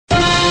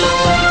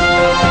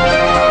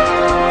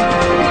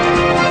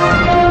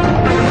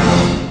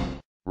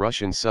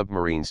Russian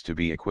submarines to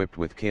be equipped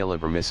with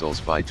Kalibr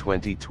missiles by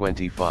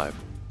 2025.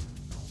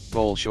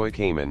 BOLSHOI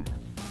KAMEN,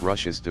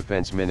 Russia's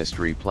defense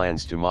ministry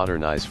plans to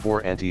modernize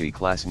 4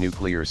 Antey-class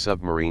nuclear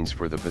submarines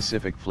for the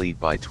Pacific Fleet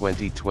by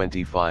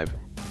 2025,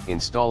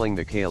 installing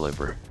the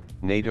Kalibr,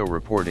 NATO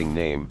reporting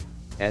name,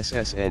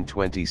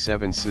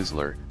 SSN-27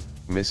 Sizzler,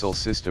 missile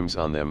systems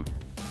on them,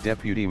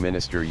 Deputy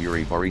Minister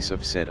Yuri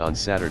Borisov said on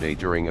Saturday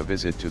during a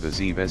visit to the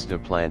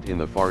Zvezda plant in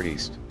the Far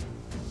East.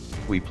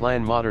 We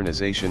plan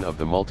modernization of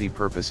the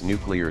multi-purpose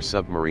nuclear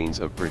submarines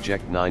of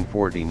Project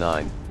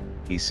 949,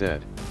 he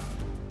said.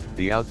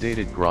 The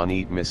outdated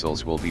Granit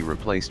missiles will be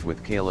replaced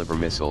with Kalibr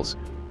missiles,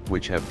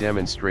 which have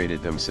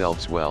demonstrated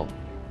themselves well,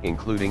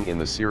 including in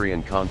the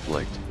Syrian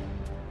conflict.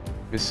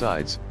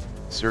 Besides,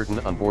 certain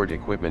onboard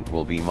equipment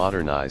will be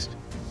modernized,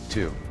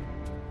 too.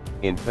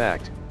 In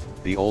fact,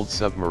 the old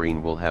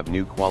submarine will have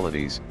new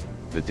qualities,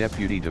 the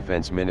Deputy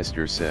Defense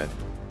Minister said.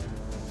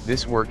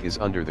 This work is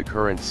under the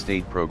current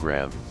state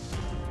program.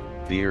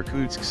 The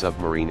Irkutsk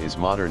submarine is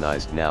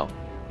modernized now,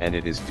 and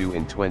it is due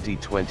in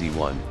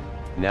 2021.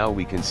 Now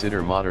we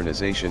consider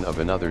modernization of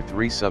another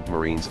 3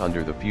 submarines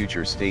under the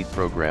future state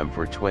program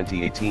for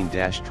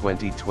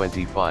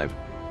 2018-2025,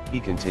 he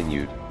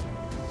continued.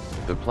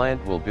 The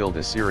plant will build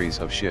a series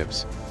of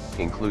ships,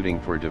 including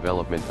for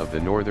development of the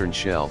Northern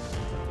Shelf,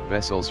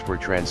 vessels for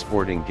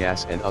transporting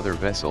gas and other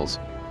vessels,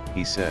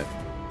 he said.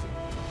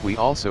 We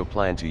also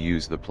plan to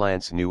use the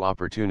plant's new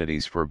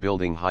opportunities for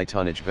building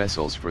high-tonnage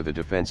vessels for the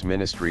Defense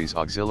Ministry's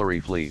auxiliary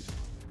fleet.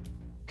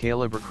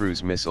 Kalibr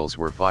cruise missiles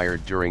were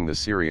fired during the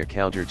Syria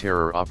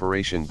counter-terror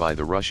operation by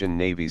the Russian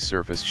Navy's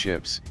surface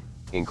ships,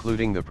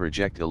 including the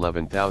Project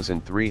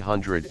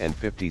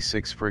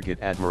 11356 frigate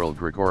Admiral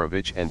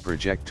Grigorovich and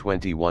Project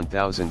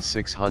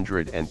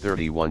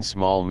 21631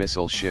 small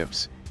missile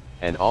ships,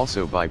 and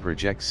also by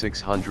Project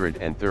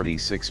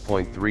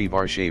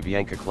 636.3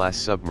 Antey-class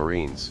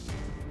submarines.